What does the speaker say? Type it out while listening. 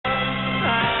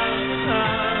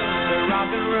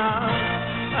and roll.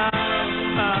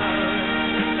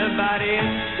 But it's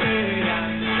good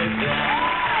and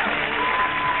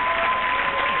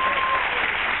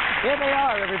Here they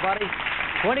are, everybody.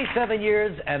 27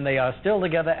 years, and they are still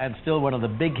together and still one of the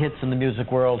big hits in the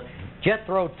music world,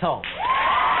 Jethro Tull. Nice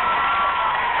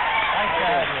to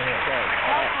have you here.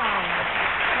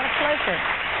 What a pleasure.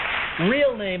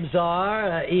 Real names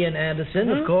are Ian Anderson,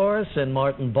 of course, and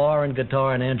Martin Barr on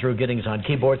guitar, and Andrew Giddings on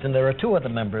keyboards. And there are two other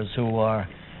members who will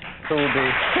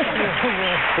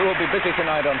be busy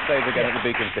tonight on stage again at the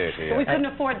Beacon Theatre. Yeah. We couldn't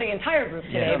afford the entire group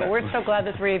today, but we're so glad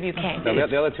the three of you came. No,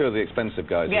 the other two are the expensive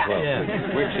guys as well.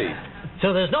 Yeah. We're cheap.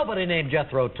 So there's nobody named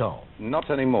Jethro Tull? Not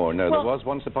anymore, no. Well, there was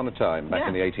once upon a time, back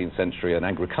in the 18th century, an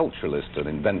agriculturalist, an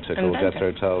inventor called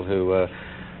Jethro Tull, who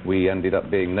we ended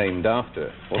up being named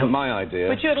after. Wasn't my idea.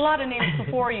 But you had a lot of names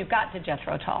before you got to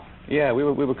Jethro Tull. Yeah, we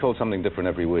were called something different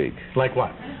every week. Like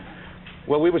what?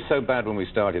 Well, we were so bad when we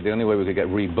started, the only way we could get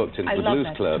rebooked into the blues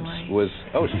clubs was...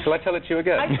 Oh, shall I tell it to you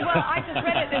again? I just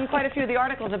read it in quite a few of the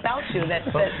articles about you that...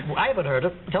 I haven't heard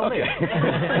it. Tell me.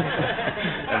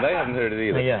 And they haven't heard it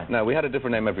either. Yeah. No, we had a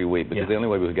different name every week because the only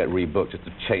way we could get rebooked is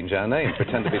to change our name,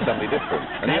 pretend to be somebody different.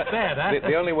 And that's bad, huh?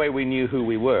 The only way we knew who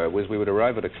we were was we would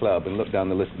arrive at a club and look down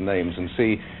the list of names and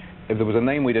see if there was a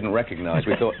name we didn't recognize.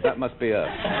 We thought, that must be us.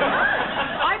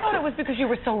 I thought it was because you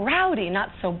were so rowdy, not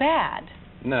so bad.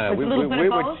 No, we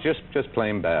were just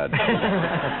plain bad.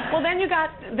 Well, then you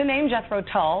got the name Jethro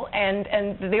Tull, and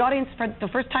the audience for the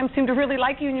first time seemed to really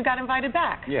like you, and you got invited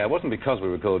back. Yeah, it wasn't because we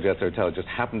were called Jethro Tull. It just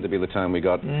happened to be the time we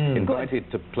got invited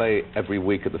to play every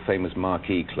week at the famous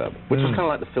Marquee Club, which was kind of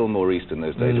like the Fillmore East in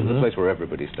those days. It was the place where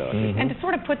everybody started. And to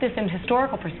sort of put this in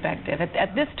historical perspective,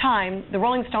 at this time, the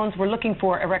Rolling Stones were looking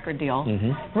for a record deal.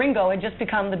 Ringo had just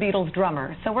become the Beatles'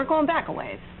 drummer, so we're going back a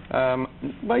ways.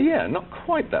 Well, yeah, not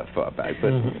quite that far back,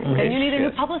 but... Then you need a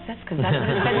new publicist, because that's what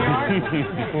it's been your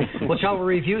article. Well, shall we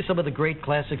review some of the great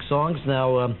classic songs?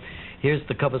 Now, here's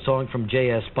the cover song from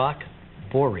J.S. Bach,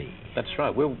 Bori. That's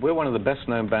right. We're one of the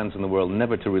best-known bands in the world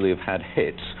never to really have had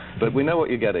hits, but we know what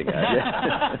you're getting at.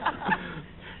 Yeah.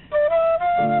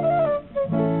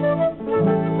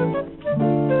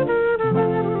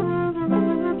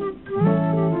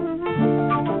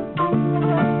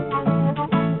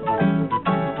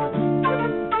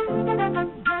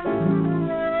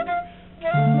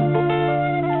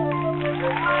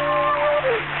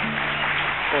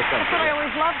 That's what I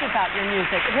always loved about your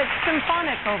music. It had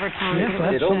symphonic overtones.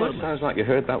 Yes, it almost sounds like you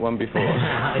heard that one before.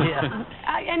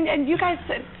 And you guys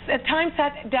at times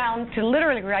sat down to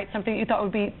literally write something you thought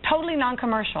would be totally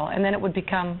non-commercial, and then it would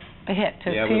become a hit,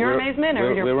 to your amazement?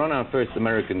 We were on our first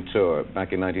American tour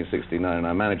back in 1969, and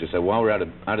our manager said, while we're out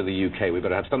of the UK, we've got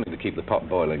to have something to keep the pot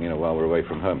boiling, while we're away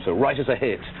from home. So write us a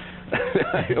hit.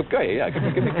 Okay, yeah, give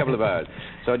me a couple of hours.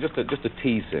 So just to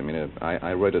tease him,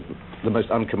 I wrote the most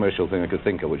uncommercial thing I could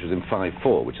think of, which was in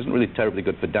 5/4, which isn't really terribly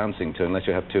good for dancing to unless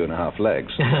you have 2.5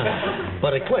 legs.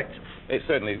 But it clicked. It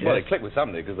certainly, well, it clicked with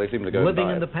somebody because they seem to go living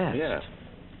in the past. Yeah.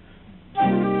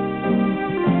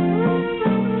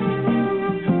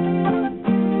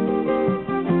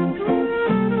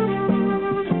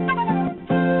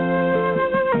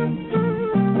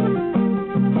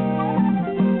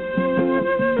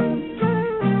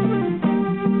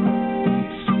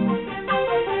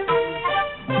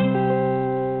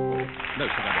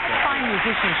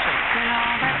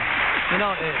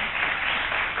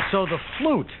 So the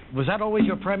flute, was that always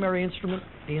your primary instrument,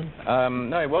 Ian?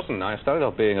 No, it wasn't. I started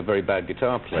off being a very bad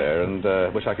guitar player, and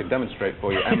which I can demonstrate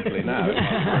for you amply now.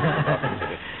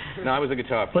 No, I was a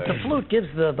guitar player. But the flute gives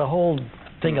the whole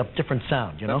thing a different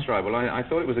sound, That's right. Well, I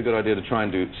thought it was a good idea to try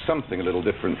and do something a little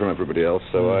different from everybody else,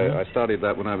 so I started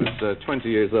that when I was 20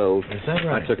 years old. Is that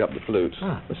right? I took up the flute.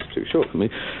 That's too short for me.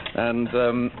 And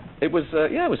it was,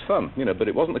 it was fun, but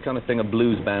it wasn't the kind of thing a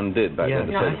blues band did back then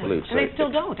to play the flute. And they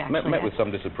still don't, actually. Met with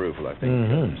some disapproval, I think,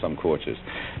 from some quarters.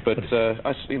 But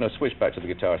I switched back to the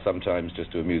guitar sometimes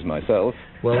just to amuse myself.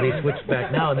 Well, he switched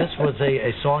back now. This was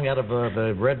a song out of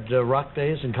the Red Rock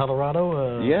days in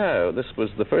Colorado? Yeah, this was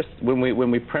the first, when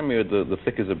we premiered the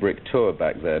Thick as a Brick tour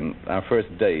back then, our first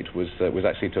date was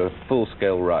actually to a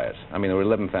full-scale riot. I mean, there were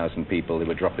 11,000 people. They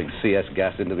were dropping CS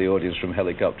gas into the audience from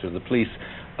helicopters. The police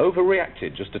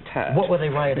overreacted just a tad. What were they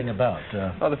rioting about?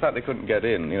 The fact they couldn't get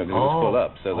in, because it was full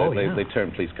up, so they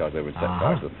turned police cars over and set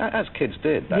fire to them. As kids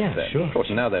did back then. Sure. Of course,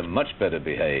 now they're much better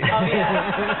behaved. Oh,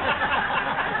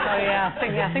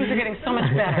 yeah. Things are getting so much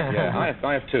better. Yeah,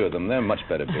 I have 2 of them. They're much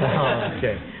better behaved.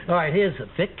 Okay. All right, here's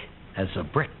Thick as a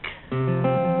Brick. Really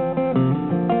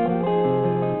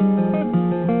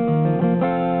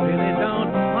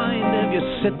don't mind if you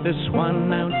sit this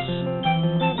 1 ounce.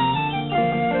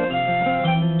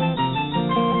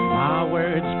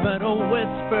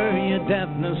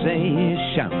 deafness a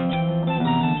shout.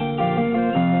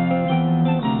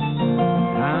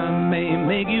 I may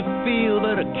make you feel,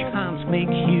 but I can't make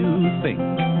you think.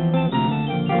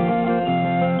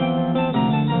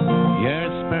 Your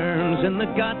sperm's in the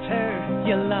gutter,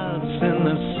 your love's in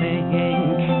the sink.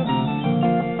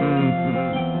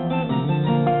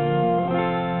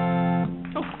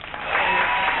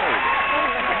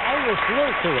 Irish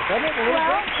lilt to it, doesn't it?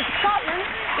 Well, it's Scotland.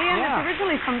 Ian, Yeah. it's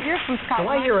originally you're from Do Scotland.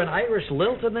 I hear an Irish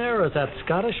lilt in there, or is that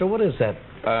Scottish, or what is that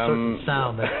certain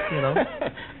sound that, you know?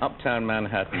 Uptown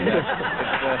Manhattan, yes.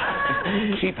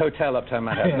 It's cheap hotel, Uptown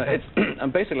Manhattan.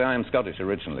 And basically, I am Scottish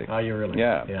originally. Are you really?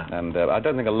 Yeah. Yeah. And I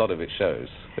don't think a lot of it shows,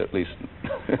 at least,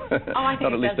 I think not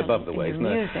at it least does above the in waist. your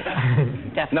No. music.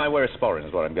 Definitely. No, I wear a sporran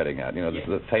is what I'm getting at. You know,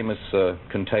 the famous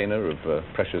container of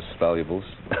precious valuables.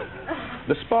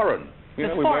 The sporran. You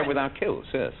know, we wear it with our kilts,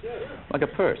 yes. Like a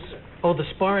purse. Oh, the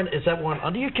sporran, is that one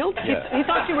under your kilt? Yeah. He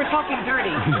thought you were talking dirty.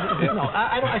 No,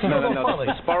 I still don't follow.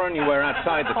 The sporran you wear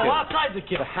outside the kilt. Oh, outside the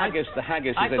kilt. The haggis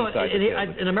I is thought inside the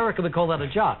kilt. in America we call that a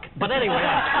jock. But anyway,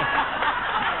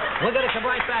 we're going to come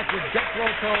right back with Jethro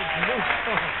Tull's new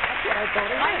song. That's what I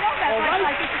thought. I know that. All right.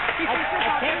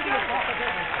 I can't be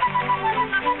a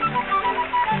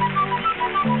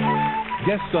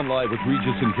Guests on Live with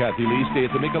Regis and Kathie Lee stay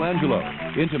at the Michelangelo.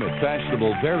 Intimate,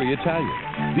 fashionable, very Italian.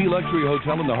 The luxury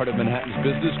hotel in the heart of Manhattan's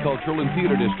business, cultural, and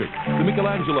theater district. The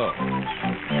Michelangelo.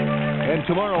 And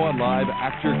tomorrow on Live,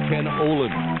 actor Ken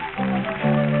Olin.